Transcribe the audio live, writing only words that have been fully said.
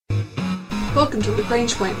Welcome to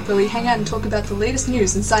Lagrange Point, where we hang out and talk about the latest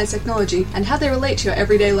news in science technology and how they relate to your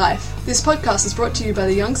everyday life. This podcast is brought to you by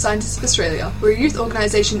the Young Scientists of Australia. We're a youth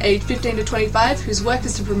organisation aged 15 to 25 whose work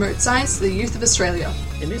is to promote science to the youth of Australia.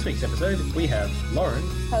 In this week's episode, we have Lauren.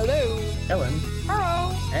 Hello. Helen.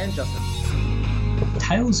 Hello. And Justin.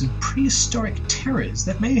 Tales of prehistoric terrors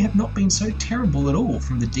that may have not been so terrible at all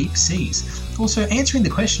from the deep seas. Also answering the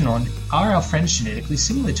question on, are our friends genetically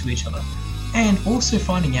similar to each other? And also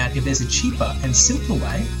finding out if there's a cheaper and simpler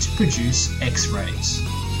way to produce X-rays.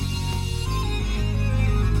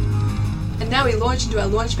 And now we launch into our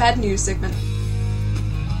Launchpad news segment.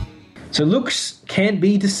 So looks can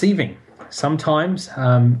be deceiving. Sometimes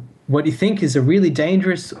what you think is a really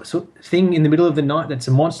dangerous thing in the middle of the night that's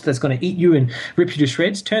a monster that's going to eat you and rip you to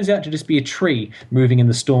shreds turns out to just be a tree moving in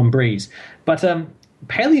the storm breeze. But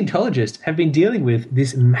paleontologists have been dealing with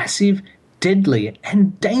this massive, deadly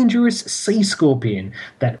and dangerous sea scorpion,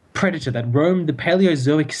 that predator that roamed the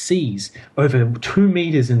Paleozoic seas over 2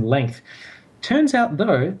 meters in length. Turns out,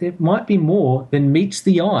 though, there might be more than meets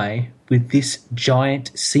the eye with this giant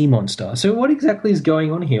sea monster. So what exactly is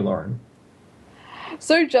going on here, Lauren?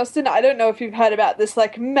 So, Justin, I don't know if you've heard about this,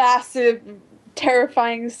 massive,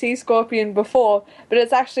 terrifying sea scorpion before, but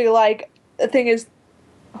it's actually, the thing is,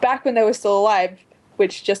 back when they were still alive,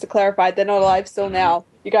 which, just to clarify, they're not alive still now.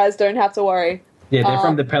 You guys don't have to worry. Yeah, they're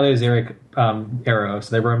from the Paleozoic era,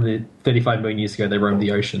 so they roamed 35 million years ago, they roamed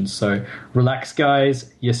the oceans. So relax,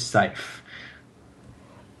 guys, you're safe.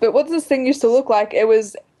 But what this thing used to look like,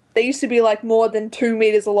 they used to be more than 2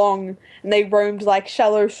 meters long, and they roamed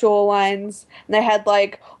shallow shorelines, and they had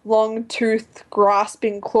long toothed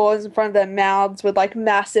grasping claws in front of their mouths with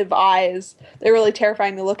massive eyes. They're really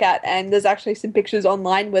terrifying to look at, and there's actually some pictures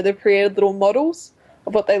online where they've created little models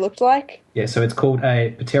of what they looked like. Yeah, so it's called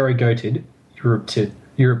a pterygoid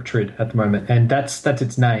Europtrid at the moment, and that's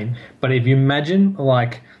its name. But if you imagine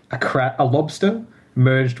a lobster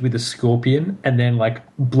merged with a scorpion and then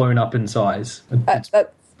blown up in size, that's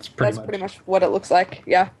pretty much what it looks like.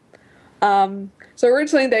 Yeah. So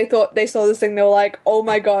originally they saw this thing, they were like, oh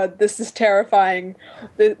my god, this is terrifying.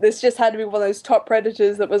 This just had to be one of those top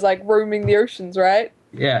predators that was roaming the oceans, right?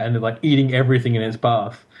 Yeah, and they're eating everything in its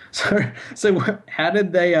path. So how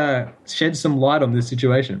did they shed some light on this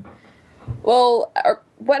situation? Well,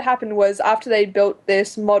 what happened was after they built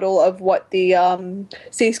this model of what the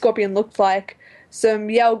sea scorpion looked like, some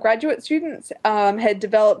Yale graduate students had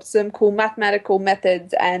developed some cool mathematical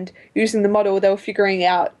methods, and using the model, they were figuring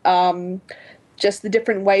out just the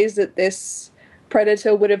different ways that this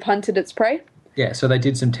predator would have hunted its prey. Yeah, so they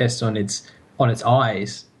did some tests on its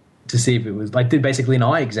eyes to see if it was did basically an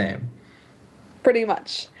eye exam. Pretty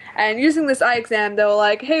much. And using this eye exam, they were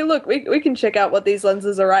like, hey, look, we can check out what these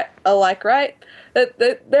lenses are like, right?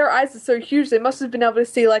 Their eyes are so huge, they must have been able to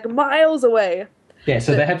see miles away. Yeah,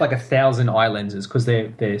 so they had 1,000 eye lenses because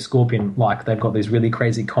they're scorpion-like. They've got these really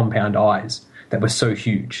crazy compound eyes that were so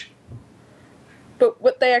huge. But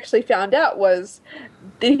what they actually found out was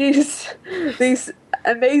these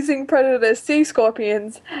amazing predator sea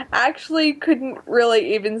scorpions actually couldn't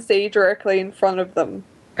really even see directly in front of them.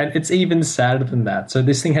 And it's even sadder than that. So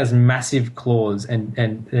this thing has massive claws and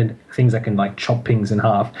things that can chop things in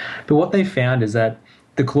half. But what they found is that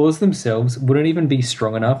the claws themselves wouldn't even be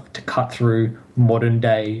strong enough to cut through modern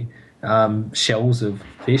day shells of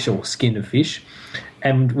fish or skin of fish,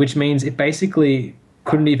 and which means it basically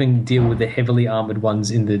couldn't even deal with the heavily armored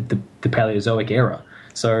ones in the Paleozoic era.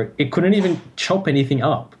 So it couldn't even chop anything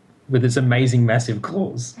up with its amazing massive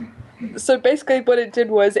claws. So basically what it did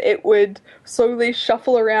was it would slowly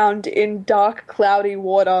shuffle around in dark, cloudy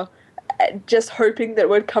water, just hoping that it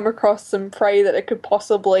would come across some prey that it could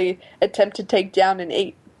possibly attempt to take down and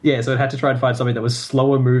eat. Yeah, so it had to try and find something that was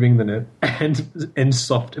slower moving than it and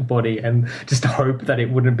soft body, and just hope that it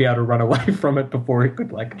wouldn't be able to run away from it before it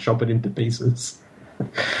could chop it into pieces.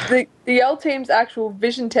 The Yale team's actual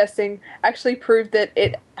vision testing actually proved that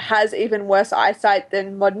it has even worse eyesight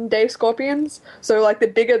than modern day scorpions. So the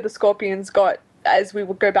bigger the scorpions got, as we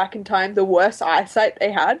would go back in time, the worse eyesight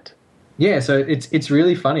they had. Yeah, so it's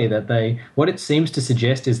really funny that what it seems to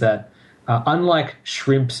suggest is that unlike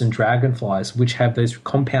shrimps and dragonflies, which have those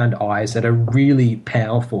compound eyes that are really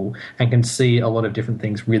powerful and can see a lot of different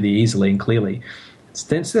things really easily and clearly,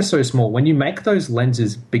 since they're so small, when you make those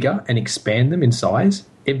lenses bigger and expand them in size,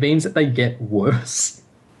 it means that they get worse.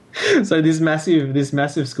 So this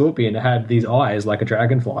massive scorpion had these eyes like a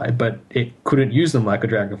dragonfly, but it couldn't use them like a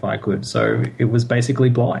dragonfly could. So it was basically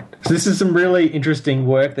blind. So this is some really interesting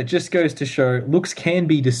work that just goes to show looks can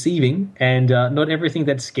be deceiving, and not everything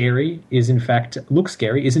that's scary looks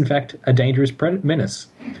scary is in fact a dangerous menace.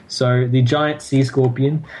 So the giant sea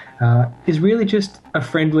scorpion is really just a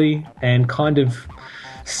friendly and kind of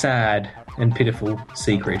sad and pitiful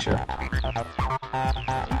sea creature.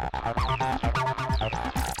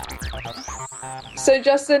 So,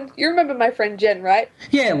 Justin, you remember my friend Jen, right?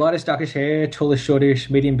 Yeah, lightish, darkish hair, tallish, shortish,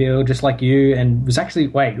 medium build, just like you, and was actually,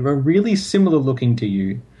 really similar looking to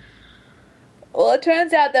you. Well, it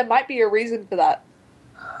turns out there might be a reason for that.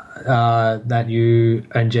 That you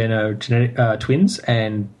and Jen are genetic twins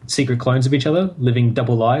and secret clones of each other, living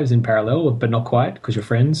double lives in parallel, but not quite, because you're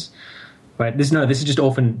friends. Wait, this is just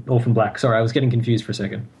Orphan Black. Sorry, I was getting confused for a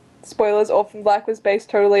second. Spoilers, Orphan Black was based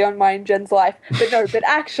totally on mine and Jen's life. But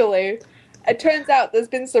actually, it turns out there's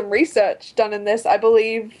been some research done in this. I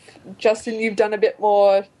believe, Justin, you've done a bit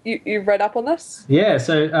more. You've read up on this? Yeah,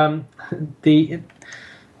 so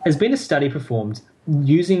there's been a study performed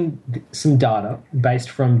using some data based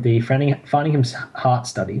from the Framingham Heart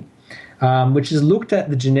Study, which has looked at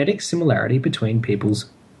the genetic similarity between people's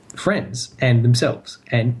friends and themselves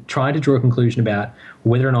and trying to draw a conclusion about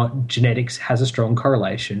whether or not genetics has a strong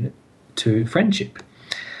correlation to friendship.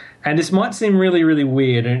 And this might seem really, really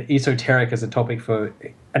weird and esoteric as a topic for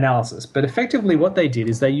analysis, but effectively what they did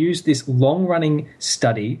is they used this long-running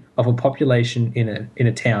study of a population in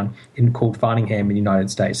a town called Farningham in the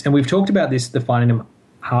United States. And we've talked about the Farningham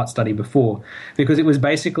Heart Study before, because it was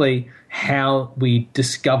basically how we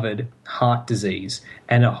discovered heart disease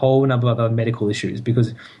and a whole number of other medical issues,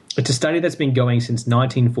 because it's a study that's been going since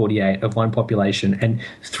 1948 of one population, and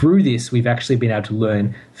through this we've actually been able to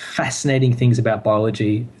learn fascinating things about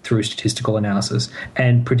biology through statistical analysis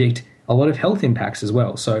and predict a lot of health impacts as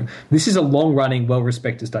well. So this is a long-running,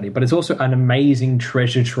 well-respected study, but it's also an amazing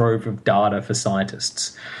treasure trove of data for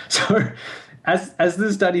scientists. So as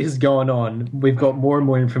the study has gone on, we've got more and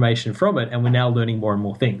more information from it, and we're now learning more and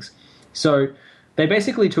more things. So they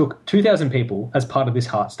basically took 2,000 people as part of this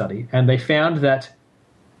heart study, and they found that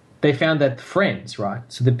friends, right?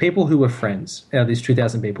 So the people who were friends, these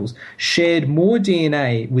 2,000 people, shared more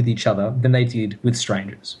DNA with each other than they did with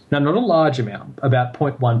strangers. Now, not a large amount, about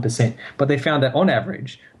 0.1%, but they found that on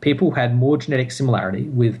average, people had more genetic similarity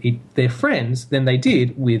with their friends than they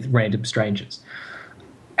did with random strangers.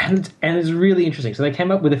 And it's really interesting. So they came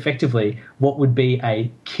up with effectively what would be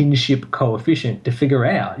a kinship coefficient to figure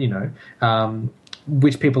out,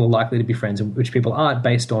 which people are likely to be friends and which people aren't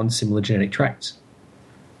based on similar genetic traits.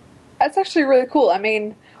 That's actually really cool. I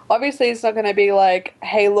mean, obviously it's not going to be like,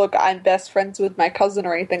 hey, look, I'm best friends with my cousin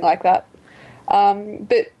or anything like that.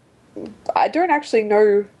 But I don't actually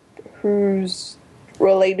know who's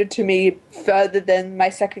related to me further than my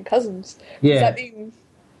second cousins. Yeah. Does that mean...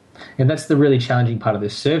 And that's the really challenging part of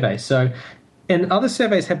this survey. So, and other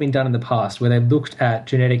surveys have been done in the past where they've looked at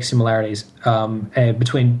genetic similarities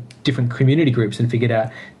between different community groups and figured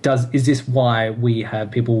out, is this why we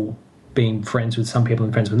have people being friends with some people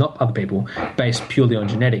and friends with not other people based purely on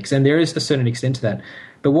genetics? And there is a certain extent to that.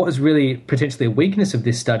 But what was really potentially a weakness of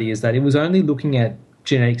this study is that it was only looking at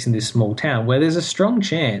genetics in this small town where there's a strong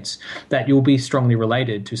chance that you'll be strongly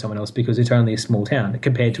related to someone else because it's only a small town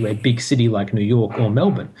compared to a big city like New York or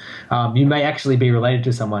Melbourne. You may actually be related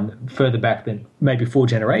to someone further back than maybe 4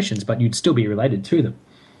 generations, but you'd still be related to them.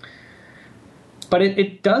 But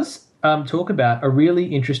it does talk about a really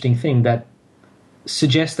interesting thing that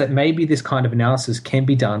suggests that maybe this kind of analysis can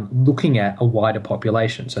be done looking at a wider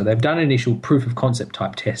population. So they've done an initial proof of concept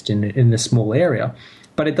type test in a small area,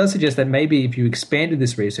 but it does suggest that maybe if you expanded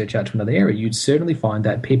this research out to another area, you'd certainly find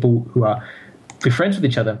that people who are friends with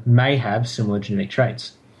each other may have similar genetic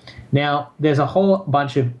traits. Now, there's a whole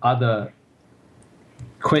bunch of other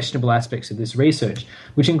questionable aspects of this research,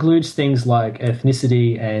 which includes things like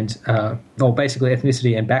ethnicity and, basically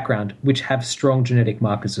ethnicity and background, which have strong genetic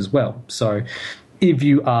markers as well. So if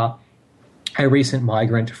you are a recent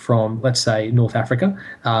migrant from, let's say, North Africa,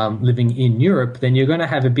 living in Europe, then you're going to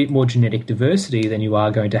have a bit more genetic diversity than you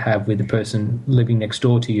are going to have with the person living next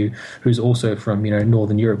door to you who's also from,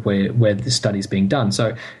 Northern Europe where this study is being done.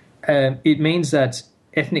 So it means that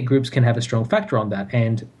ethnic groups can have a strong factor on that.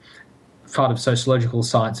 And part of sociological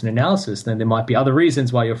science and analysis, then there might be other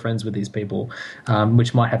reasons why you're friends with these people,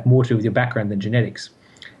 which might have more to do with your background than genetics.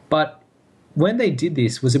 But when they did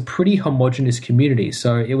this, was a pretty homogenous community.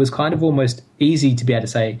 So it was kind of almost easy to be able to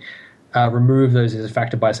say, remove those as a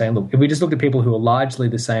factor by saying, look, if we just looked at people who are largely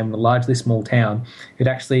the same in a largely small town, it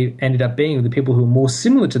actually ended up being the people who are more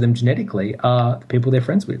similar to them genetically are the people they're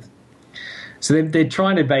friends with. So they're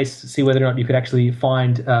trying to see whether or not you could actually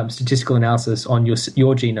find statistical analysis on your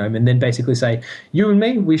genome and then basically say, you and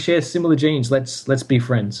me, we share similar genes, let's be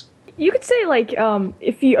friends. You could say, like,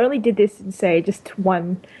 if you only did this in, say, just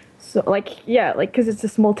one, so, like, yeah, like, because it's a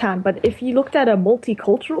small town, but if you looked at a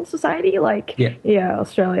multicultural society, like,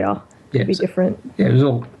 Australia would be different. Yeah, it was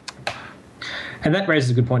all... And that raises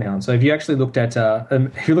a good point, Alan. So if you actually looked at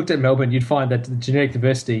Melbourne, you'd find that the genetic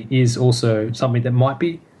diversity is also something that might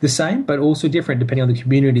be the same, but also different depending on the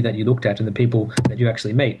community that you looked at and the people that you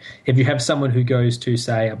actually meet. If you have someone who goes to,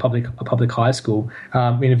 say, a public high school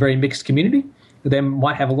in a very mixed community, they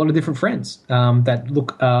might have a lot of different friends that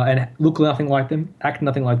look nothing like them, act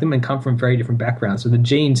nothing like them, and come from very different backgrounds. So the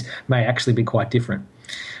genes may actually be quite different.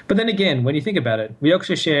 But then again, when you think about it, we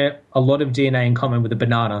also share a lot of DNA in common with a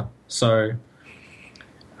banana. So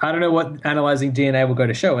I don't know what analysing DNA will go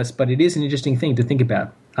to show us, but it is an interesting thing to think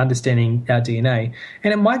about, understanding our DNA.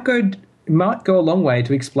 And it might go a long way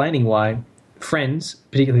to explaining why friends,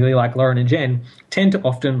 particularly like Lauren and Jen, tend to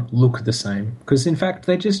often look the same. Because, in fact,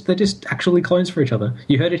 they're just actually clones for each other.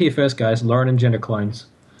 You heard it here first, guys. Lauren and Jen are clones.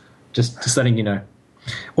 Just letting you know.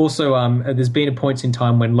 Also, there's been points in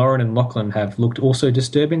time when Lauren and Lachlan have looked also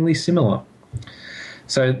disturbingly similar.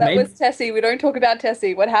 So that was Tessie. We don't talk about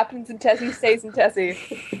Tessie. What happens in Tessie stays in Tessie.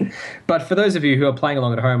 But for those of you who are playing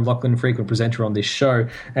along at home, Lachlan, frequent presenter on this show,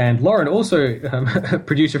 and Lauren, also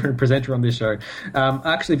producer and presenter on this show, are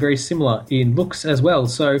actually very similar in looks as well.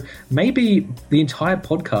 So maybe the entire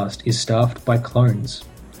podcast is staffed by clones.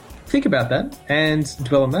 Think about that and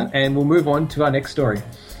dwell on that, and we'll move on to our next story.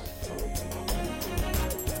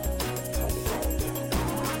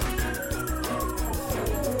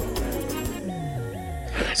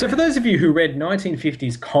 So for those of you who read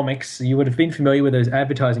 1950s comics, you would have been familiar with those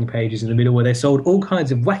advertising pages in the middle where they sold all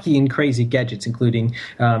kinds of wacky and crazy gadgets, including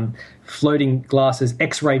floating glasses,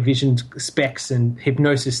 X-ray vision specs, and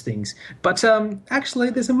hypnosis things. But actually,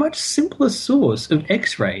 there's a much simpler source of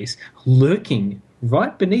X-rays lurking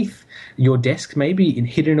right beneath your desk, maybe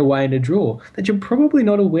hidden away in a drawer, that you're probably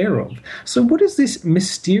not aware of. So what is this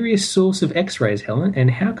mysterious source of X-rays, Helen, and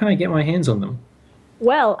how can I get my hands on them?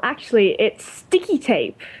 Well, actually, it's sticky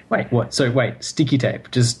tape. Wait, what? So wait, sticky tape.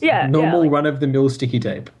 Just normal run-of-the-mill sticky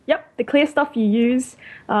tape. Yep, the clear stuff you use.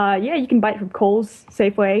 You can buy it from Coles,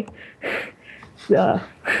 Safeway.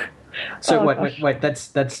 Wait.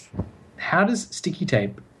 That's how does sticky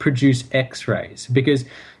tape produce X-rays? Because,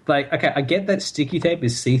 okay, I get that sticky tape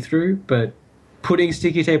is see-through, but putting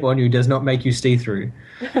sticky tape on you does not make you see-through.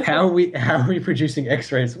 How are we producing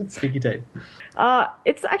X-rays with sticky tape?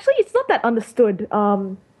 It's not that understood.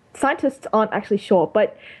 Scientists aren't actually sure,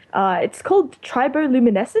 but it's called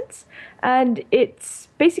triboluminescence, and it's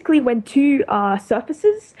basically when two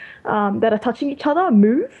surfaces that are touching each other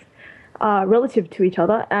move relative to each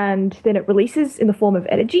other, and then it releases in the form of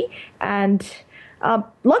energy. And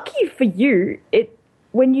lucky for you,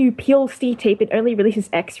 when you peel sticky tape, it only releases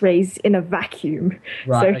X-rays in a vacuum.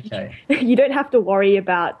 Right, so okay. You don't have to worry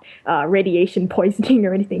about radiation poisoning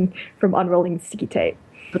or anything from unrolling sticky tape.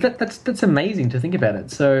 But that's amazing to think about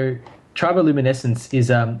it. So triboluminescence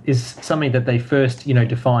is something that they first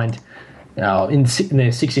defined in the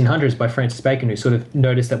 1600s by Francis Bacon, who sort of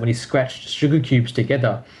noticed that when he scratched sugar cubes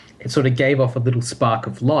together, it sort of gave off a little spark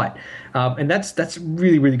of light. And that's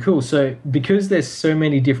really, really cool. So because there's so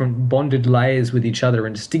many different bonded layers with each other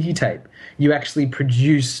in sticky tape, you actually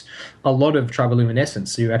produce a lot of triboluminescence.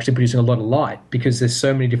 So you're actually producing a lot of light because there's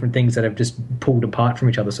so many different things that have just pulled apart from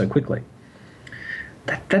each other so quickly.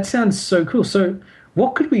 That sounds so cool. So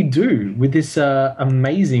what could we do with this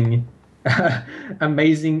amazing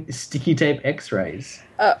sticky tape X-rays?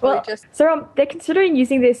 They're considering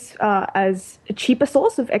using this as a cheaper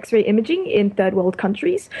source of X-ray imaging in third world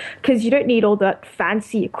countries because you don't need all that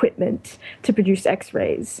fancy equipment to produce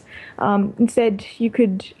X-rays. Instead, you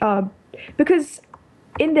could, because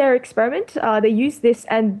in their experiment, they used this,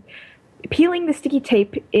 and peeling the sticky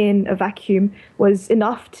tape in a vacuum was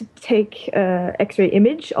enough to take an X-ray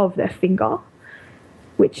image of their finger,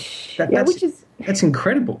 That's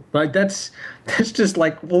incredible. That's just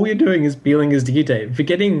like all you're doing is peeling a sticky tape.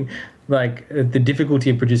 Forgetting the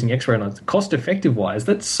difficulty of producing X-ray lines, cost-effective wise,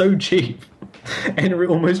 that's so cheap and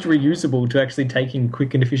almost reusable to actually taking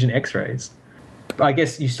quick and efficient X-rays. I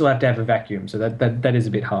guess you still have to have a vacuum, so that is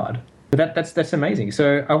a bit hard. But that's amazing.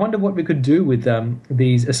 So I wonder what we could do with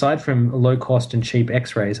these, aside from low cost and cheap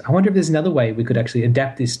X-rays. I wonder if there's another way we could actually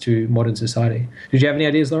adapt this to modern society. Did you have any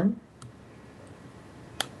ideas, Lauren?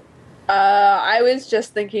 I was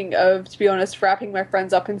just thinking of, to be honest, wrapping my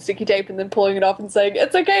friends up in sticky tape and then pulling it off and saying,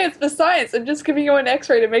 it's okay, it's for science, and just giving you an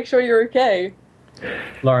x-ray to make sure you're okay.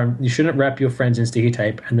 Lauren, you shouldn't wrap your friends in sticky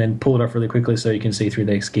tape and then pull it off really quickly so you can see through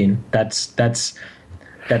their skin. That's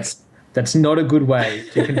not a good way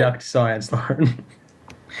to conduct science, Lauren.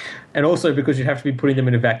 And also because you'd have to be putting them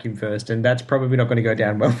in a vacuum first, and that's probably not going to go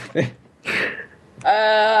down well for them.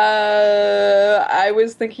 I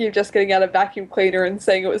was thinking of just getting out a vacuum cleaner and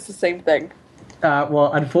saying it was the same thing.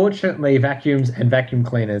 Well, unfortunately, vacuums and vacuum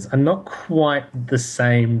cleaners are not quite the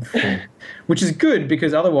same thing, which is good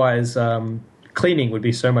because otherwise cleaning would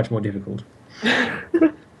be so much more difficult.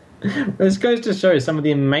 This goes to show some of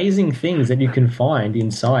the amazing things that you can find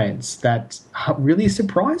in science that are really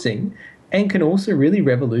surprising and can also really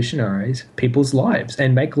revolutionize people's lives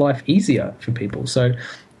and make life easier for people. So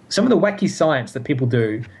some of the wacky science that people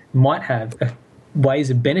do might have ways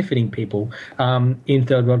of benefiting people in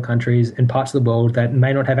third world countries and parts of the world that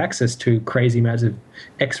may not have access to crazy amounts of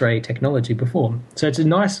X-ray technology before. So it's a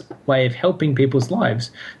nice way of helping people's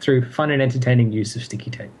lives through fun and entertaining use of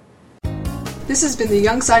sticky tape. This has been the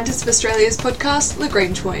Young Scientists of Australia's podcast,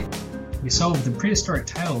 Lagrange Point. We solved the prehistoric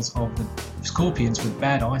tales of the scorpions with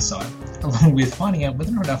bad eyesight, along with finding out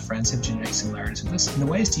whether or not our friends have genetic similarities with us, and the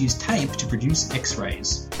ways to use tape to produce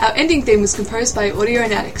X-rays. Our ending theme was composed by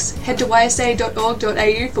Audionatics. Head to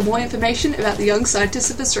ysa.org.au for more information about the Young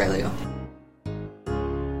Scientists of Australia.